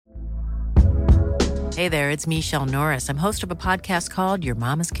Hey there, it's Michelle Norris. I'm host of a podcast called Your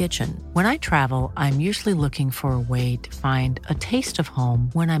Mama's Kitchen. When I travel, I'm usually looking for a way to find a taste of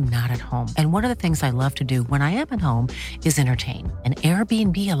home when I'm not at home. And one of the things I love to do when I am at home is entertain. And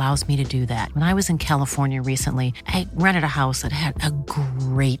Airbnb allows me to do that. When I was in California recently, I rented a house that had a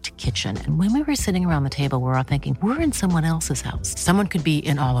great kitchen. And when we were sitting around the table, we were all thinking, we're in someone else's house. Someone could be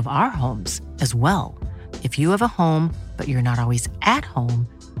in all of our homes as well. If you have a home, but you're not always at home,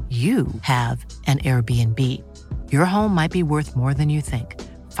 you have an Airbnb. Your home might be worth more than you think.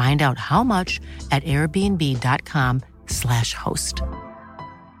 Find out how much at airbnb.com/host.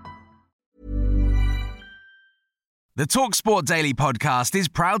 The TalkSport Daily podcast is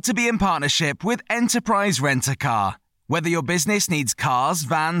proud to be in partnership with Enterprise Rent-A-Car. Whether your business needs cars,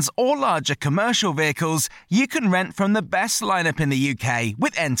 vans, or larger commercial vehicles, you can rent from the best lineup in the UK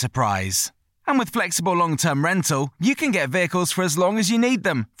with Enterprise. And with flexible long-term rental, you can get vehicles for as long as you need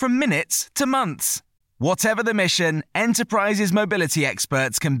them, from minutes to months. Whatever the mission, Enterprise's mobility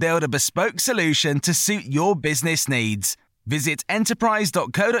experts can build a bespoke solution to suit your business needs. Visit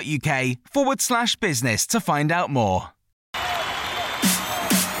enterprise.co.uk/business to find out more.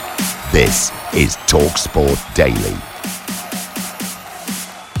 This is TalkSport Daily.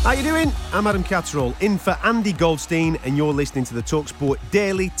 How you doing? I'm Adam Catterall, in for Andy Goldstein, and you're listening to the TalkSport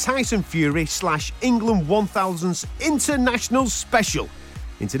Daily Tyson Fury / England 1000s International Special.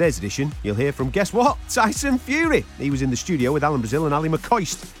 In today's edition, you'll hear from, guess what? Tyson Fury. He was in the studio with Alan Brazil and Ali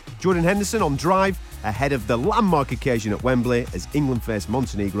McCoist. Jordan Henderson on drive ahead of the landmark occasion at Wembley as England faced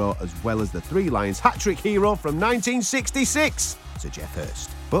Montenegro, as well as the Three Lions hat-trick hero from 1966, Sir Geoff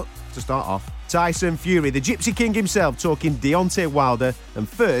Hurst. But to start off, Tyson Fury, the Gypsy King himself, talking Deontay Wilder, and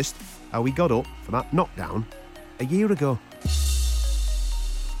first, how he got up for that knockdown a year ago.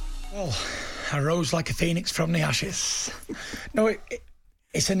 Well, I rose like a phoenix from the ashes. No,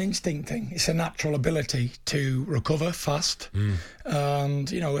 it's an instinct thing. It's a natural ability to recover fast. And,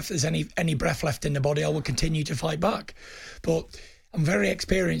 you know, if there's any breath left in the body, I will continue to fight back. But I'm very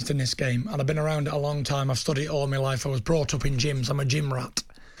experienced in this game, and I've been around it a long time. I've studied it all my life. I was brought up in gyms. I'm a gym rat.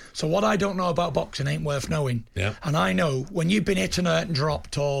 So what I don't know about boxing ain't worth knowing. Yeah. And I know when you've been hit and hurt and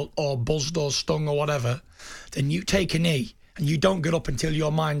dropped or buzzed or stung or whatever, then you take a knee and you don't get up until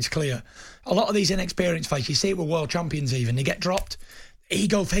your mind's clear. A lot of these inexperienced fights, you see it with world champions even, they get dropped.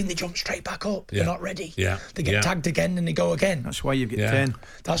 Ego thing, they jump straight back up. They're not ready. Yeah. They get tagged again and they go again. That's why you've got 10.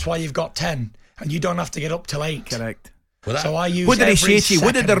 That's why you've got 10. And you don't have to get up till 8. Correct. Well, so I use what did he say to you? Second.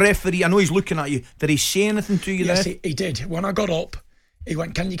 What did the referee, I know he's looking at you, did he say anything to you there? Yes, he did. When I got up, he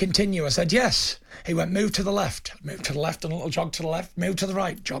went, can you continue? I said, yes. He went, move to the left. Move to the left and a little jog to the left. Move to the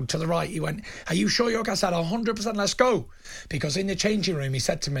right. Jog to the right. He went, are you sure you're okay? I said, 100%, let's go. Because in the changing room, he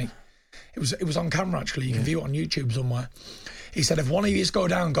said to me, it was on camera actually, you can view it on YouTube somewhere. He said, if one of you go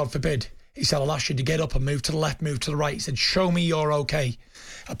down, God forbid, he said, I'll ask you to get up and move to the left, move to the right. He said, show me you're okay.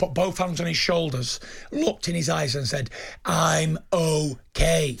 I put both hands on his shoulders, looked in his eyes and said, I'm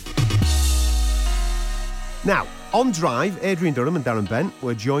okay. Now, on drive, Adrian Durham and Darren Bent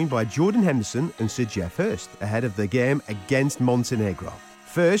were joined by Jordan Henderson and Sir Geoff Hurst ahead of the game against Montenegro.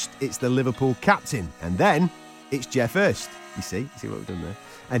 First, it's the Liverpool captain, and then it's Geoff Hurst. You see what we've done there?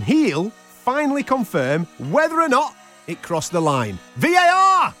 And he'll finally confirm whether or not it crossed the line.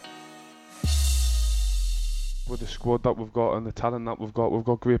 VAR! With the squad that we've got and the talent that we've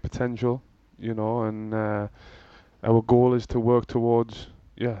got great potential, you know, and our goal is to work towards,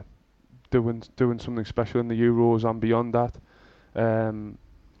 doing something special in the Euros and beyond that. And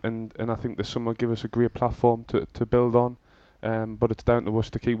I think the summer give us a great platform to build on. But it's down to us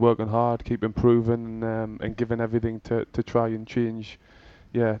to keep working hard, keep improving, and giving everything to try and change,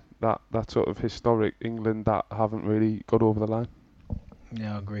 that sort of historic England that haven't really got over the line.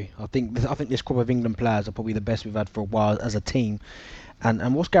 Yeah, I agree. I think this squad of England players are probably the best we've had for a while as a team.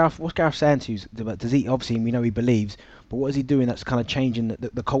 And what's Gareth saying to you? Does he, obviously we know he believes, but what is he doing that's kind of changing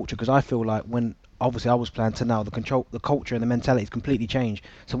the culture? Because I feel like when obviously I was playing to now, the culture and the mentality has completely changed.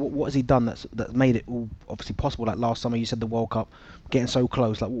 So what has he done that's made it all obviously possible? Like last summer you said the World Cup, getting so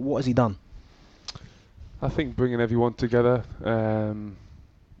close. Like what has he done? I think bringing everyone together. A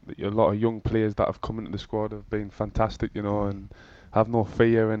lot of young players that have come into the squad have been fantastic, you know, and have no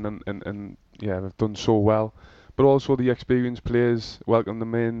fear and have done so well. But also the experienced players, welcome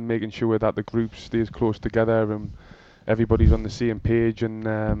them in, making sure that the group stays close together and everybody's on the same page. And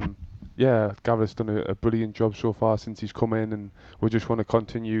Gareth's done a brilliant job so far since he's come in, and we just want to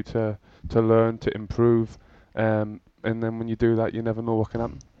continue to learn, to improve. And then when you do that, you never know what can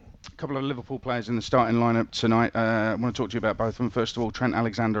happen. A couple of Liverpool players in the starting lineup tonight. I want to talk to you about both of them. First of all, Trent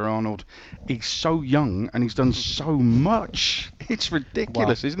Alexander-Arnold. He's so young and he's done so much. It's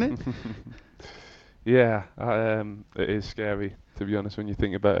ridiculous, isn't it? Yeah, it is scary, to be honest, when you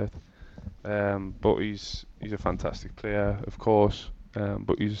think about it. But he's a fantastic player, of course.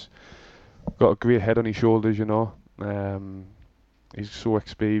 But he's got a great head on his shoulders, you know. He's so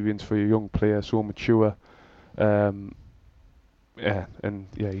experienced for a young player, so mature.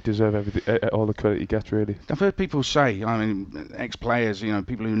 He deserves all the credit he gets, really. I've heard people say, I mean, ex-players,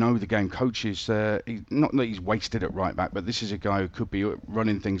 people who know the game, coaches, not that he's wasted at right back, but this is a guy who could be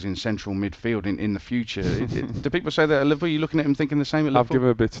running things in central midfield in the future. Do people say that at Liverpool? Are you looking at him thinking the same at Liverpool? I've given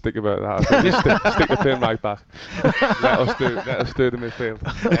a bit stick about that. I think stick the pin right back. Let us do the midfield.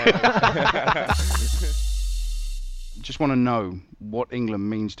 Just want to know what England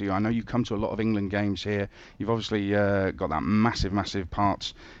means to you. I know you come to a lot of England games here. You've obviously got that massive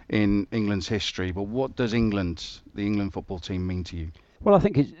parts in England's history. But what does the England football team mean to you? Well, I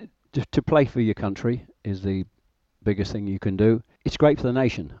think to play for your country is the biggest thing you can do. It's great for the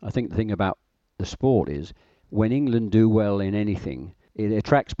nation. I think the thing about the sport is when England do well in anything, it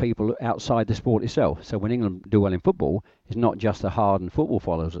attracts people outside the sport itself. So when England do well in football, it's not just the hardened football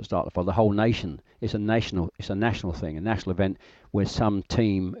followers that start to follow. The whole nation. It's a national thing, a national event where some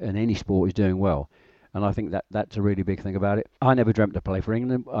team in any sport is doing well. And I think that's a really big thing about it. I never dreamt to play for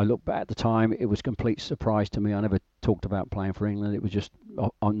England. I look back at the time, it was a complete surprise to me. I never talked about playing for England. It was just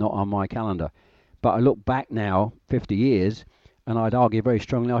not on my calendar. But I look back now, 50 years, and I'd argue very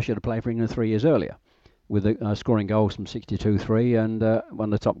strongly I should have played for England 3 years earlier, with scoring goals from 62-3 and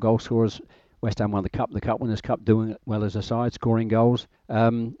one of the top goal scorers. West Ham won the Cup Winners' Cup, doing well as a side, scoring goals,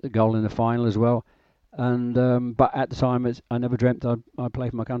 a goal in the final as well. And but at the time, I never dreamt I'd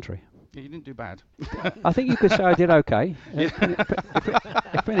play for my country. Yeah, you didn't do bad. I think you could say I did okay.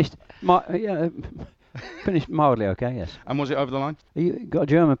 Finished mildly okay, yes. And was it over the line? You got a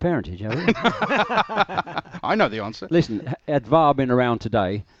German parentage, have you? I know the answer. Listen, had VAR been around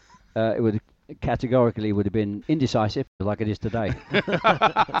today, it would categorically would have been indecisive, like it is today.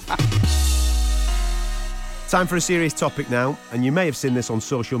 Time for a serious topic now, and you may have seen this on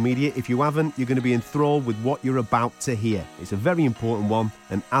social media. If you haven't, you're going to be enthralled with what you're about to hear. It's a very important one,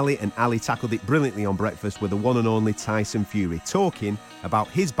 and Ali tackled it brilliantly on Breakfast with the one and only Tyson Fury, talking about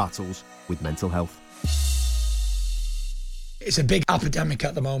his battles with mental health. It's a big epidemic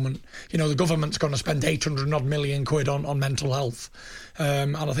at the moment. The government's going to spend 800 odd million quid on mental health.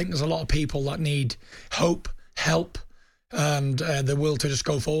 And I think there's a lot of people that need hope, help, and the will to just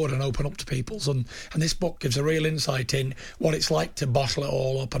go forward and open up to people. And this book gives a real insight in what it's like to bottle it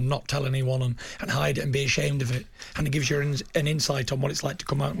all up and not tell anyone and hide it and be ashamed of it. And it gives you an insight on what it's like to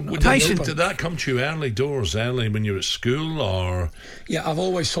come out and Tyson, did that come to you early when you were at school, or...? Yeah, I've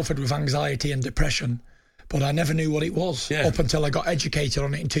always suffered with anxiety and depression, but I never knew what it was up until I got educated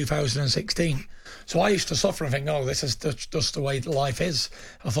on it in 2016. So I used to suffer and think, this is just the way life is.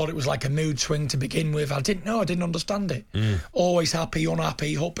 I thought it was like a mood swing to begin with. I didn't understand it. Always happy,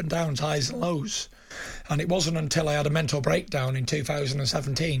 unhappy, up and downs, highs and lows. And it wasn't until I had a mental breakdown in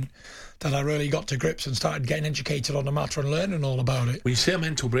 2017 that I really got to grips and started getting educated on the matter and learning all about it. When you say a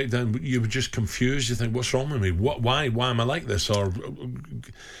mental breakdown, you were just confused. You think, what's wrong with me? Why am I like this? Or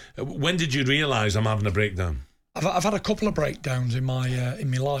when did you realise I'm having a breakdown? I've had a couple of breakdowns in my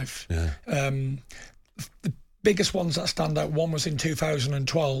life. Yeah. The biggest ones that stand out, one was in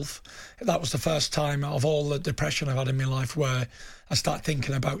 2012. That was the first time of all the depression I've had in my life where I started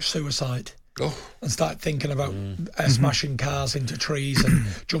thinking about suicide. And start thinking about smashing cars into trees and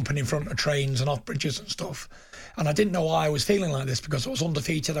jumping in front of trains and off bridges and stuff. And I didn't know why I was feeling like this, because I was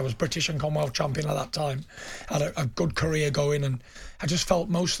undefeated. I was British and Commonwealth champion at that time. I had a good career going, and I just felt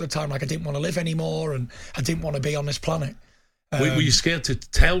most of the time like I didn't want to live anymore and I didn't want to be on this planet. Were you scared to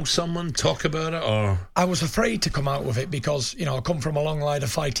tell someone, talk about it, or...? I was afraid to come out with it because, I come from a long line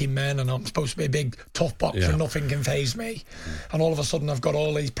of fighting men and I'm supposed to be a big, tough boxer and nothing can faze me. And all of a sudden I've got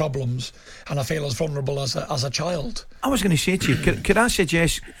all these problems and I feel as vulnerable as a child. I was going to say to you, could I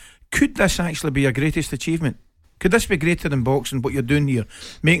suggest, could this actually be your greatest achievement? Could this be greater than boxing, what you're doing here,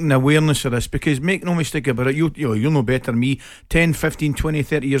 making awareness of this? Because make no mistake about it, you'll know better than me, 10, 15, 20,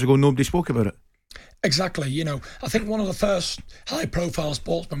 30 years ago, nobody spoke about it. Exactly, I think one of the first high-profile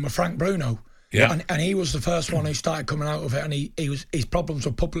sportsmen was Frank Bruno. Yeah. And he was the first one who started coming out of it, and his problems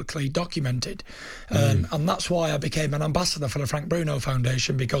were publicly documented. And that's why I became an ambassador for the Frank Bruno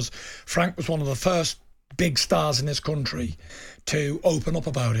Foundation, because Frank was one of the first big stars in this country to open up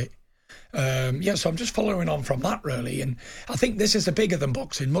about it. So I'm just following on from that, really, and I think this is bigger than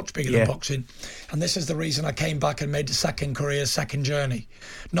boxing, much bigger than boxing, and this is the reason I came back and made the second career, second journey,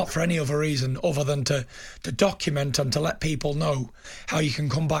 not for any other reason other than to document and to let people know how you can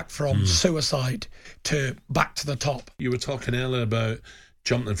come back from suicide to back to the top. You were talking earlier about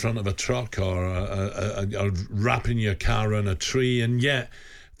jumped in front of a truck or wrapping your car in a tree. And yet,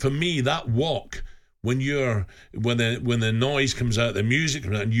 for me, that walk, when the noise comes out, the music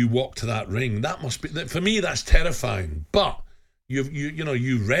comes out, and you walk to that ring, that must be, for me, that's terrifying. But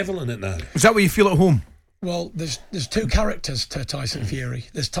you revel in it now. Is that what you feel at home? Well, there's two characters to Tyson Fury.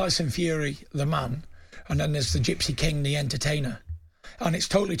 There's Tyson Fury, the man, and then there's the Gypsy King, the entertainer. And it's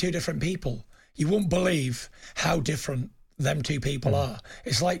totally two different people. You won't believe how different them two people are.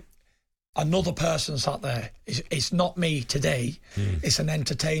 It's like another person sat there. It's not me today. It's an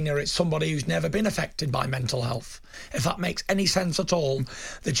entertainer. It's somebody who's never been affected by mental health. If that makes any sense at all.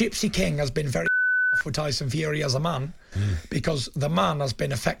 The Gypsy King has been very off with Tyson Fury as a man because the man has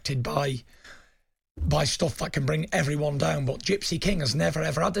been affected by stuff that can bring everyone down, but Gypsy King has never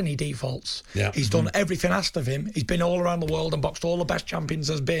ever had any defaults. He's done everything asked of him. He's been all around the world and boxed all the best champions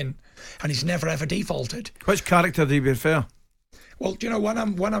there's been, and he's never ever defaulted. Which character do you prefer? Well, do you know, when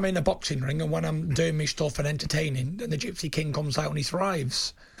I'm in a boxing ring and when I'm doing my stuff and entertaining, then the Gypsy King comes out and he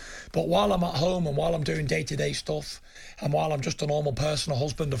thrives. But while I'm at home and while I'm doing day-to-day stuff and while I'm just a normal person, a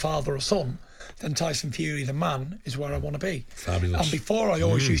husband, a father, a son, then Tyson Fury, the man, is where I want to be. Fabulous. And before, I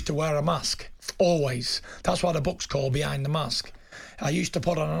always used to wear a mask. Always. That's why the book's called Behind the Mask. I used to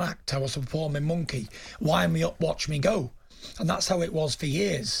put on an act. I was a performing monkey. Wind me up, watch me go. And that's how it was for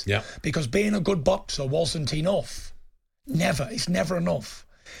years. Yeah. Because being a good boxer wasn't enough. Never. It's never enough.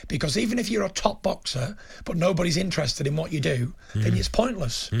 Because even if you're a top boxer, but nobody's interested in what you do, then it's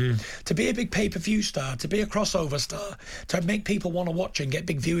pointless. To be a big pay-per-view star, to be a crossover star, to make people want to watch and get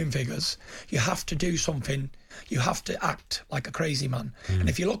big viewing figures, you have to do something. You have to act like a crazy man. And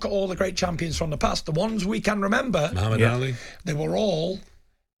if you look at all the great champions from the past, the ones we can remember, Muhammad Ali, they were all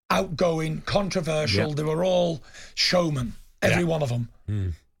outgoing, controversial. They were all showmen, every one of them.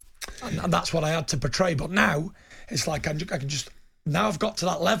 And that's what I had to portray. But now, it's like I can just... Now I've got to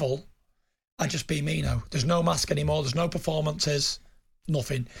that level, I just be me now. There's no mask anymore. There's no performances.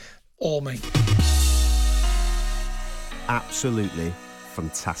 Nothing. All me. Absolutely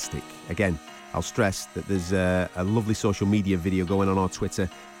fantastic. Again, I'll stress that there's a lovely social media video going on our Twitter.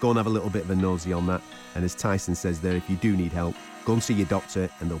 Go and have a little bit of a nosy on that. And as Tyson says there, if you do need help, go and see your doctor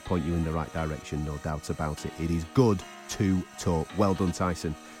and they'll point you in the right direction, no doubt about it. It is good to talk. Well done,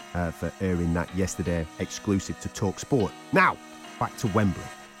 Tyson, for airing that yesterday, exclusive to Talk Sport. Now, back to Wembley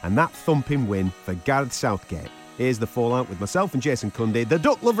and that thumping win for Gareth Southgate. Here's the fallout with myself and Jason Cundy, the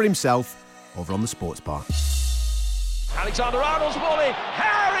duck lover himself, over on the Sports Bar. Alexander-Arnold's volley,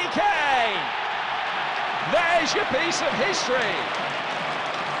 Harry Kane! There's your piece of history.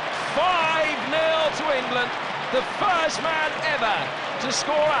 5-0 to England, the first man ever to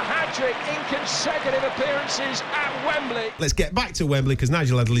score a hat-trick in consecutive appearances at Wembley. Let's get back to Wembley because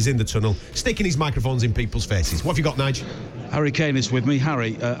Nigel Edley's in the tunnel, sticking his microphones in people's faces. What have you got, Nigel? Harry Kane is with me.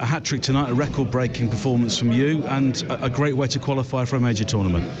 Harry, a hat-trick tonight, a record-breaking performance from you, and a great way to qualify for a major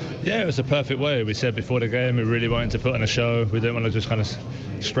tournament. Yeah, it was a perfect way. We said before the game we really wanted to put on a show. We didn't want to just kind of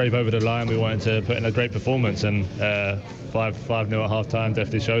scrape over the line. We wanted to put in a great performance, and 5-0 at half-time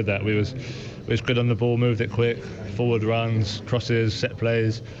definitely showed that. We was good on the ball, moved it quick, forward runs, crosses, set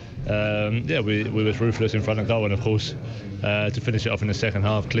plays. We was ruthless in front of goal, and of course to finish it off in the second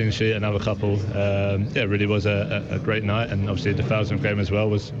half, clean sheet, another couple. It really was a great night, and obviously the 1,000th game as well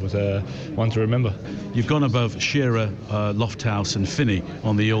was one to remember. You've gone above Shearer, Lofthouse and Finney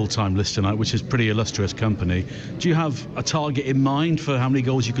on the all-time list tonight, which is pretty illustrious company. Do you have a target in mind for how many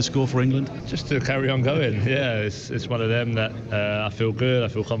goals you could score for England? Just to carry on going. Yeah, it's one of them that I feel good, I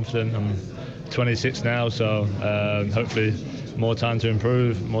feel confident. I'm 26 now, so hopefully more time to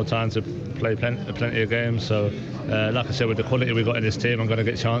improve, more time to play plenty of games. So like I said, with the quality we got in this team, I'm going to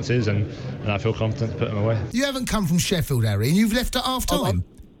get chances, and I feel confident to put them away. You haven't come from Sheffield, Harry, and you've left at half-time?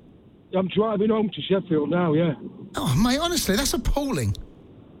 I'm driving home to Sheffield now, yeah. Oh, mate, honestly, that's appalling.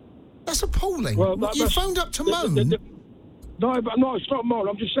 That's appalling. Well, you phoned up to moan? No, it's not moan.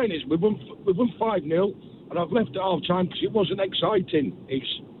 I'm just saying this. We've won 5-0, and I've left at half-time because it wasn't exciting.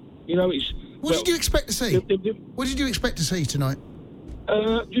 What did you expect to see? What did you expect to see tonight?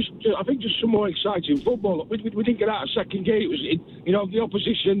 I think just some more exciting football. We didn't get out of second gear. It was,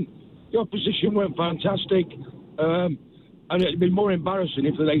 the opposition went fantastic, and it'd been more embarrassing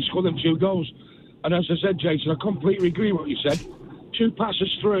if they scored them 2 goals. And as I said, Jason, I completely agree with what you said. 2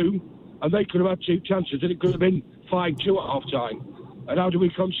 passes through, and they could have had 2 chances, and it could have been 5-2 at half-time. And how do we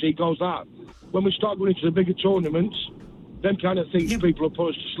concede goals that? When we start going into the bigger tournaments, them kind of things people will put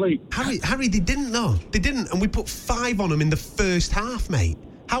us to sleep. Harry, they didn't though. They didn't, and we put 5 on them in the first half, mate.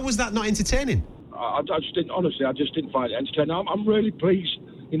 How was that not entertaining? I just didn't find it entertaining. I'm really pleased.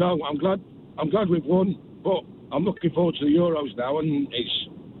 I'm glad we've won, but I'm looking forward to the Euros now, and it's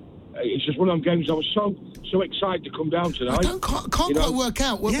just one of them games I was so excited to come down tonight. I can't quite work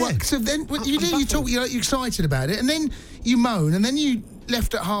out. So then you talk, you're excited about it, and then you moan, and then you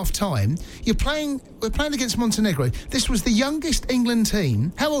left at half time. We're playing against Montenegro. This was the youngest England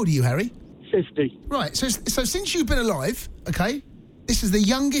team. How old are you, Harry? 50. Right. So since you've been alive, okay, this is the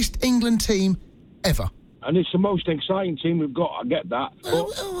youngest England team ever. And it's the most exciting team we've got. I get that.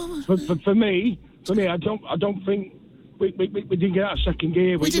 But for me, I don't think we didn't get out of second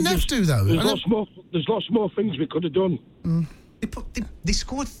gear. We didn't have to, though. There's lots more things we could have done. Mm. They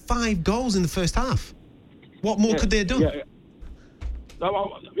scored 5 goals in the first half. What more could they have done?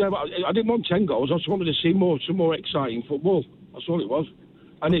 I didn't want 10 goals. I just wanted to see some more exciting football. That's all it was.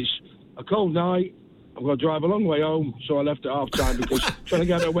 And it's a cold night. I've got to drive a long way home, so I left at half time because trying to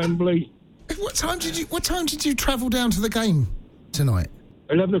get to Wembley. What time did you travel down to the game tonight?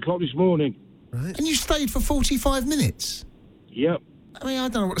 11 o'clock this morning. Right. And you stayed for 45 minutes? Yep. I mean, I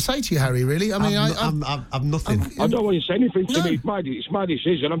don't know what to say to you, Harry, really. I mean, I've nothing. I don't want you to say anything to me. It's my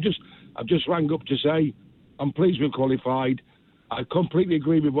decision. I've just rang up to say I'm pleased we're qualified. I completely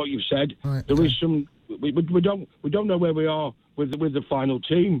agree with what you've said. Right, there is some... We don't know where we are with the final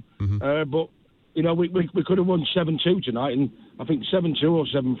team. Mm-hmm. But, you know, we could have won 7-2 tonight, and I think 7-2 or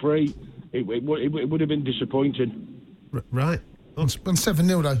 7-3, it would have been disappointing. Right. On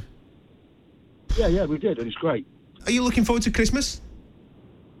 7-0, though. Yeah, we did, and it's great. Are you looking forward to Christmas?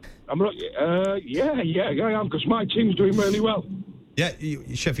 Yeah, I am, because my team's doing really well. Yeah,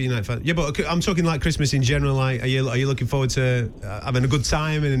 Sheffield United fan. Yeah, but I'm talking like Christmas in general. Like, are you looking forward to having a good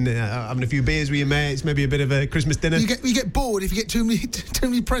time and having a few beers with your mates? Maybe a bit of a Christmas dinner. You get bored if you get too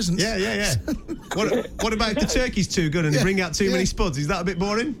many presents. Yeah. What about if the turkey's too good and they bring out too many spuds? Is that a bit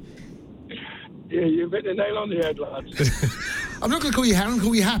boring? Yeah, you've hit the nail on the head, lads. I'm not going to call you Harry, I'm going to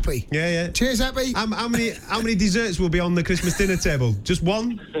call you Happy. Yeah. Cheers, Happy. How many desserts will be on the Christmas dinner table? Just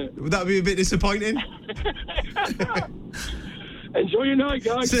one? Would that be a bit disappointing? Enjoy your night,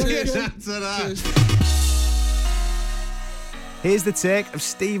 guys. Here's the take of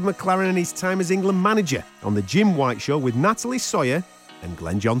Steve McLaren and his time as England manager on the Jim White Show with Natalie Sawyer and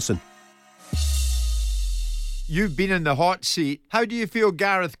Glenn Johnson. You've been in the hot seat. How do you feel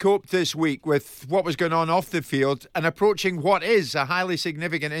Gareth coped this week with what was going on off the field and approaching what is a highly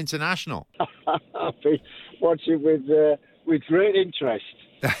significant international? I've been watching with great interest.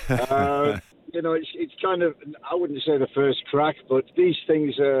 You know, it's kind of, I wouldn't say the first crack, but these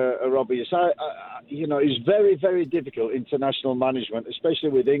things are obvious. You know, it's very, very difficult, international management,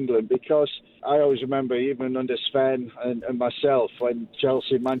 especially with England, because I always remember, even under Sven and myself, when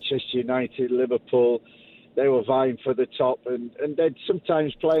Chelsea, Manchester United, Liverpool, they were vying for the top, and they'd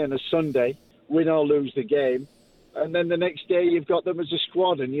sometimes play on a Sunday, win or lose the game, and then the next day you've got them as a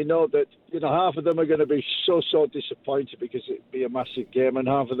squad, and you know that, you know, half of them are going to be so disappointed because it'd be a massive game, and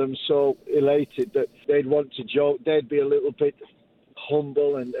half of them so elated that they'd want to joke, they'd be a little bit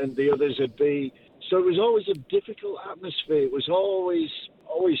humble, and the others would be. So it was always a difficult atmosphere. It was always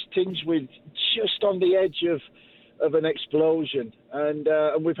tinged with just on the edge of an explosion, and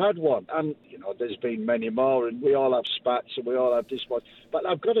we've had one, and you know there's been many more, and we all have spats and we all have this one. But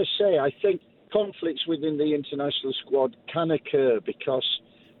I've got to say, I think conflicts within the international squad can occur because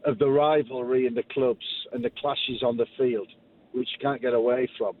of the rivalry in the clubs and the clashes on the field, which you can't get away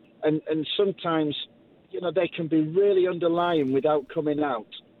from. And sometimes, you know, they can be really underlying without coming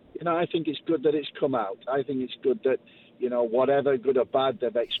out. You know, I think it's good that it's come out. I think it's good that, you know, whatever, good or bad,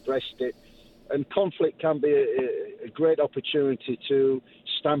 they've expressed it. And conflict can be a great opportunity to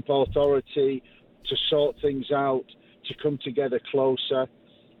stamp authority, to sort things out, to come together closer.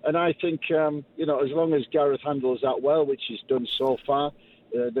 And I think, you know, as long as Gareth handles that well, which he's done so far,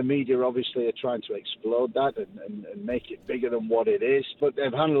 the media obviously are trying to explode that and make it bigger than what it is. But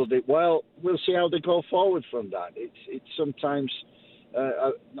they've handled it well. We'll see how they go forward from that. It's sometimes,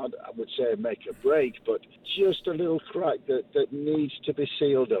 not I would say make or break, but just a little crack that needs to be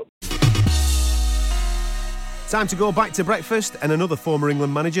sealed up. Time to go back to breakfast and another former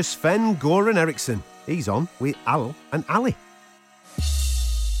England manager, Sven-Göran Eriksson. He's on with Al and Ali.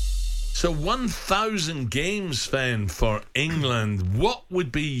 So 1,000 games, Sven, for England. What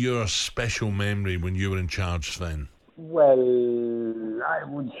would be your special memory when you were in charge, Sven? Well, I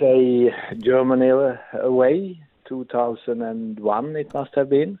would say Germany away, 2001 it must have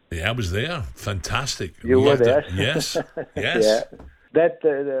been. Yeah, I was there. Fantastic. You were there? Yes. Yeah. That,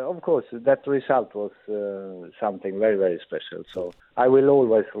 of course, that result was something very, very special. So I will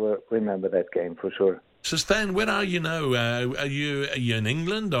always remember that game for sure. So, Sven, where are you now? Are you in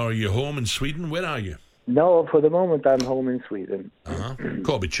England or are you home in Sweden? Where are you? No, for the moment I'm home in Sweden.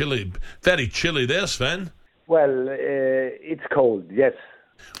 Could be chilly. Very chilly there, Sven. Well, it's cold, yes.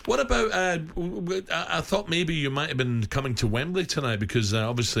 What about, I thought maybe you might have been coming to Wembley tonight because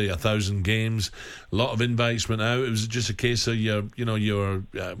obviously 1,000 games, a lot of invites went out. It was just a case of you're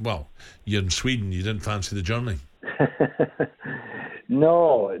in Sweden, you didn't fancy the journey.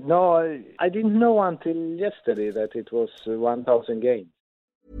 No, I didn't know until yesterday that it was 1,000 games.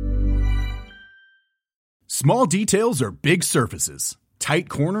 Small details are big surfaces. Tight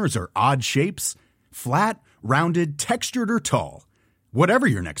corners are odd shapes. Flat, rounded, textured, or tall. Whatever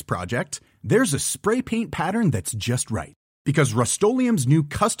your next project, there's a spray paint pattern that's just right. Because Rust-Oleum's new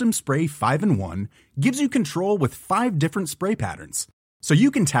Custom Spray 5-in-1 gives you control with 5 different spray patterns. So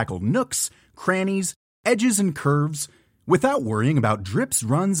you can tackle nooks, crannies, edges, and curves without worrying about drips,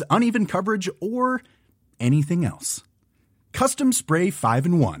 runs, uneven coverage, or anything else. Custom Spray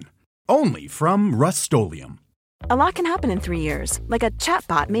 5-in-1. Only from Rust-Oleum. A lot can happen in 3 years, like a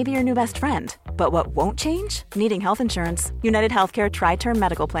chatbot may be your new best friend. But what won't change? Needing health insurance. United Healthcare Tri-Term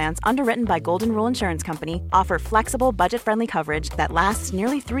Medical Plans, underwritten by Golden Rule Insurance Company, offer flexible, budget-friendly coverage that lasts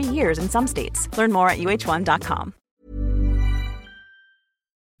nearly 3 years in some states. Learn more at uh1.com.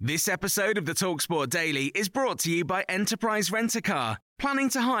 This episode of the TalkSport Daily is brought to you by Enterprise Rent-A-Car. Planning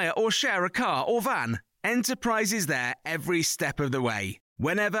to hire or share a car or van? Enterprise is there every step of the way.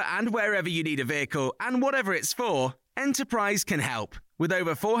 Whenever and wherever you need a vehicle and whatever it's for, Enterprise can help. With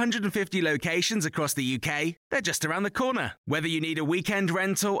over 450 locations across the UK, they're just around the corner. Whether you need a weekend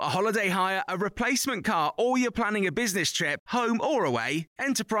rental, a holiday hire, a replacement car, or you're planning a business trip, home or away,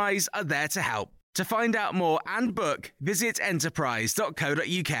 Enterprise are there to help. To find out more and book, visit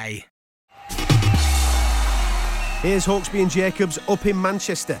enterprise.co.uk. Here's Hawksby and Jacobs up in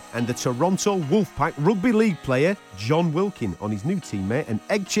Manchester and the Toronto Wolfpack Rugby League player John Wilkin on his new teammate and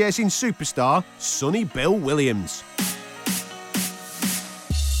egg-chasing superstar Sonny Bill Williams.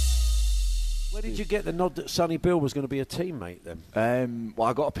 Where did you get the nod that Sonny Bill was going to be a teammate then? Well,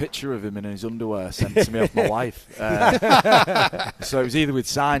 I got a picture of him in his underwear sent to me off my wife. So it was either we'd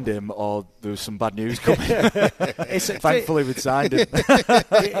signed him or there was some bad news coming. Thankfully, we'd signed him.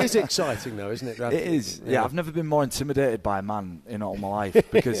 It is exciting, though, isn't it? It is. Yeah, I've never been more intimidated by a man in all my life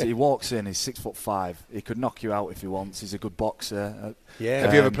because he walks in, he's 6'5". He could knock you out if he wants. He's a good boxer. Yeah.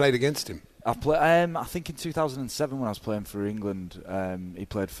 Have you ever played against him? I've played. I think in 2007 when I was playing for England, he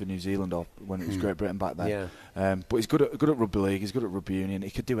played for New Zealand or when it was Great Britain back then. Yeah. But he's good at rugby league. He's good at rugby union. He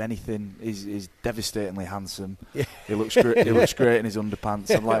could do anything. He's devastatingly handsome. Yeah. He looks great. He looks great in his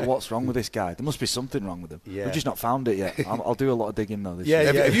underpants. I'm like, what's wrong with this guy? There must be something wrong with him. Yeah. We've just not found it yet. I'll do a lot of digging though. This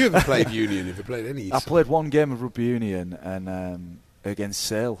year. Have you ever played union? Have you played any? I played one game of rugby union and. Against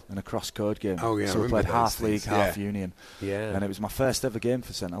Sale in a cross-code game. Oh, yeah, so we played half league, half union. Yeah. And it was my first ever game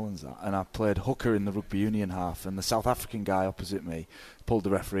for St Helens. And I played hooker in the rugby union half. And the South African guy opposite me pulled the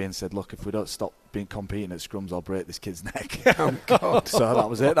referee and said, "Look, if we don't stop competing at scrums, I'll break this kid's neck." Oh, God. So that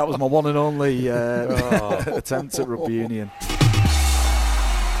was it. That was my one and only attempt at rugby union.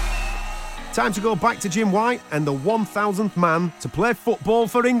 Time to go back to Jim White and the 1,000th man to play football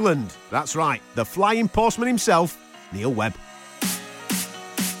for England. That's right, the flying postman himself, Neil Webb.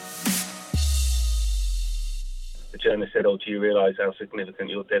 The journalist said, "Oh, do you realise how significant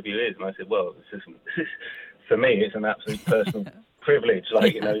your debut is?" And I said, "Well, this is for me, it's an absolute personal privilege."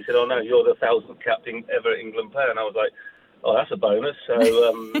 Like, you know, he said, "Oh no, you're the 1,000th captain ever England player," and I was like, "Oh, that's a bonus." So,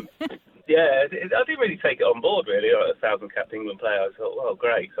 yeah, I didn't really take it on board really. A 1,000th captain England player. I thought, well,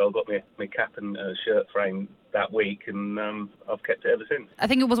 great. So I got my cap and shirt frame that week, and I've kept it ever since. I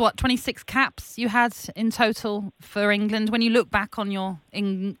think it was 26 caps you had in total for England. When you look back on your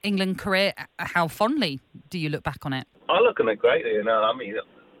England career, how fondly do you look back on it? I look on it greatly. You know, I mean,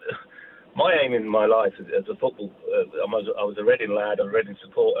 my aim in my life as a football, I was a Reading lad, a Reading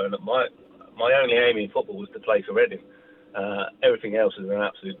supporter, and my only aim in football was to play for Reading. Everything else is an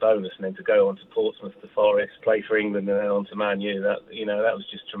absolute bonus, and then to go on to Portsmouth, to Forest, play for England, and then on to Man U. That was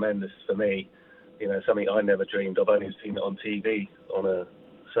just tremendous for me. You know, something I never dreamed of. I've only seen it on TV on a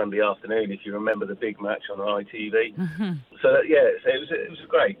Sunday afternoon, if you remember the big match on ITV. Mm-hmm. So it was a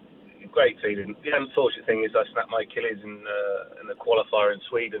great feeling. The unfortunate thing is I snapped my Achilles in the qualifier in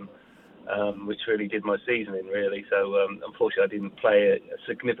Sweden, which really did my season in, really. So unfortunately I didn't play a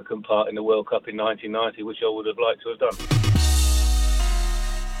significant part in the World Cup in 1990, which I would have liked to have done.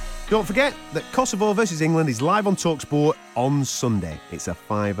 Don't forget that Kosovo versus England is live on TalkSport on Sunday. It's a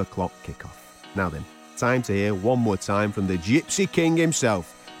 5 o'clock kickoff. Now then, time to hear one more time from the Gypsy King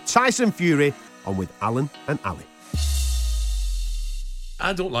himself, Tyson Fury, on with Alan and Ali.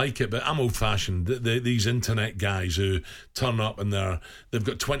 I don't like it, but I'm old-fashioned. These internet guys who turn up and they've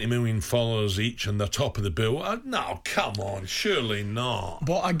got 20 million followers each and they're top of the bill. No, come on, surely not.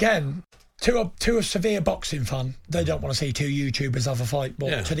 But again, To a severe boxing fan, they don't want to see two YouTubers have a fight.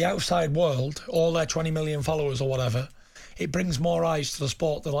 But to the outside world, all their 20 million followers or whatever, it brings more eyes to the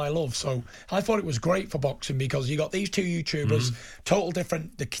sport that I love. So I thought it was great for boxing because you got these two YouTubers, total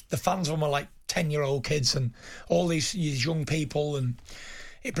different. The fans of them are like 10-year-old kids and all these young people, and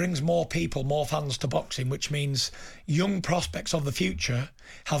it brings more people, more fans to boxing, which means young prospects of the future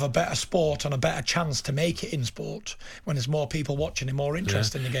have a better sport and a better chance to make it in sport when there's more people watching and more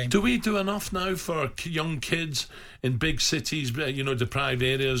interest in the game. Do we do enough now for young kids in big cities, deprived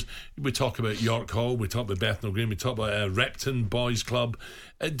areas? We talk about York Hall, we talk about Bethnal Green, we talk about Repton Boys Club.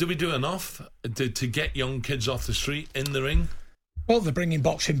 Do we do enough to get young kids off the street in the ring? Well, they're bringing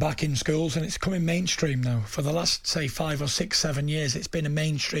boxing back in schools and it's coming mainstream now. For the last, say, 5 or 6, 7 years, it's been a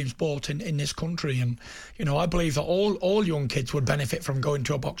mainstream sport in this country. And, I believe that all young kids would benefit from going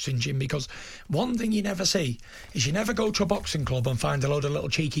to a boxing gym, because one thing you never see is you never go to a boxing club and find a load of little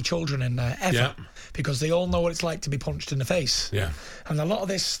cheeky children in there, ever. Because they all know what it's like to be punched in the face. Yeah. And a lot of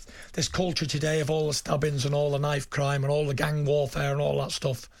this culture today of all the stabbings and all the knife crime and all the gang warfare and all that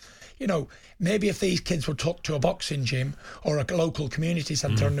stuff, maybe if these kids were took to a boxing gym or a local community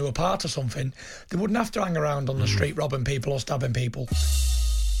centre and knew a part of something, they wouldn't have to hang around on the street robbing people or stabbing people.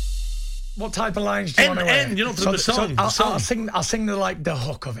 What type of lines do you want to hear? For the song. I'll sing the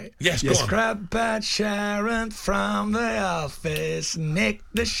hook of it. Yes, go on. Grab bad Sharon from the office, nick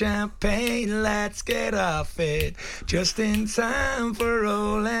the champagne, let's get off it, just in time for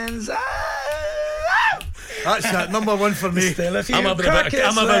Roland's That's that number one for me. I'm a bit of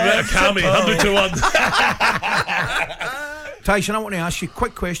Cammy, 100 to 1. Tyson, I want to ask you a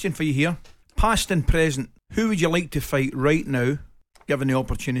quick question for you here. Past and present, who would you like to fight right now, given the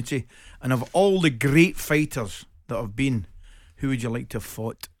opportunity? And of all the great fighters that have been, who would you like to have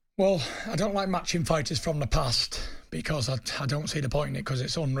fought? Well, I don't like matching fighters from the past because I don't see the point in it, because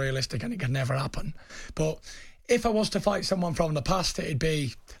it's unrealistic and it can never happen. But if I was to fight someone from the past, it'd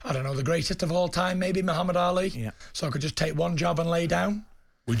be, I don't know, the greatest of all time, maybe Muhammad Ali. Yeah. So I could just take one jab and lay down.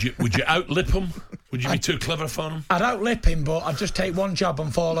 Would you outlip him? Would you be too clever for him? I'd outlip him, but I'd just take one jab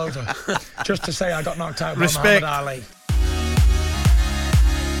and fall over, just to say I got knocked out by Muhammad Ali.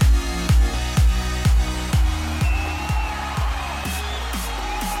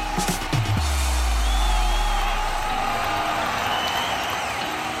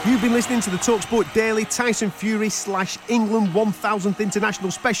 You've been listening to the TalkSport Daily Tyson Fury / England 1000th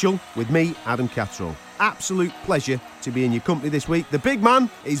International Special with me, Adam Catterall. Absolute pleasure to be in your company this week. The big man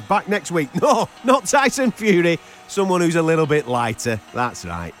is back next week. No, not Tyson Fury. Someone who's a little bit lighter. That's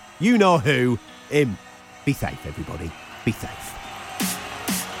right. You know who. Him. Be safe, everybody. Be safe.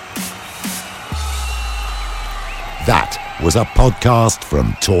 That was a podcast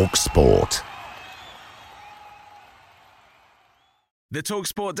from TalkSport. The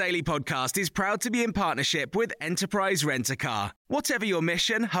TalkSport Daily Podcast is proud to be in partnership with Enterprise Rent-A-Car. Whatever your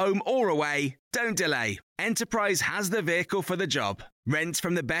mission, home or away, don't delay. Enterprise has the vehicle for the job. Rent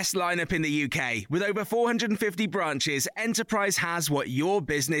from the best lineup in the UK. With over 450 branches, Enterprise has what your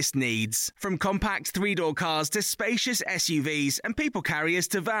business needs. From compact 3-door cars to spacious SUVs and people carriers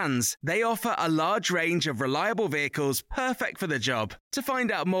to vans, they offer a large range of reliable vehicles perfect for the job. To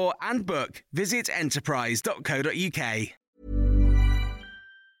find out more and book, visit enterprise.co.uk.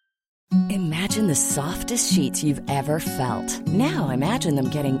 Imagine the softest sheets you've ever felt. Now imagine them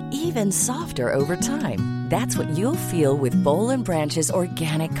getting even softer over time. That's what you'll feel with Boll & Branch's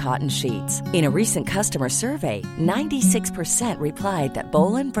organic cotton sheets. In a recent customer survey, 96% replied that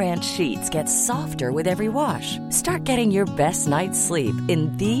Boll & Branch sheets get softer with every wash. Start getting your best night's sleep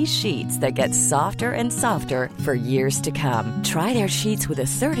in these sheets that get softer and softer for years to come. Try their sheets with a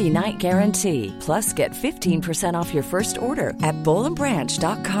 30-night guarantee. Plus, get 15% off your first order at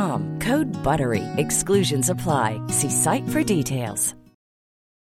bollandbranch.com. Code BUTTERY. Exclusions apply. See site for details.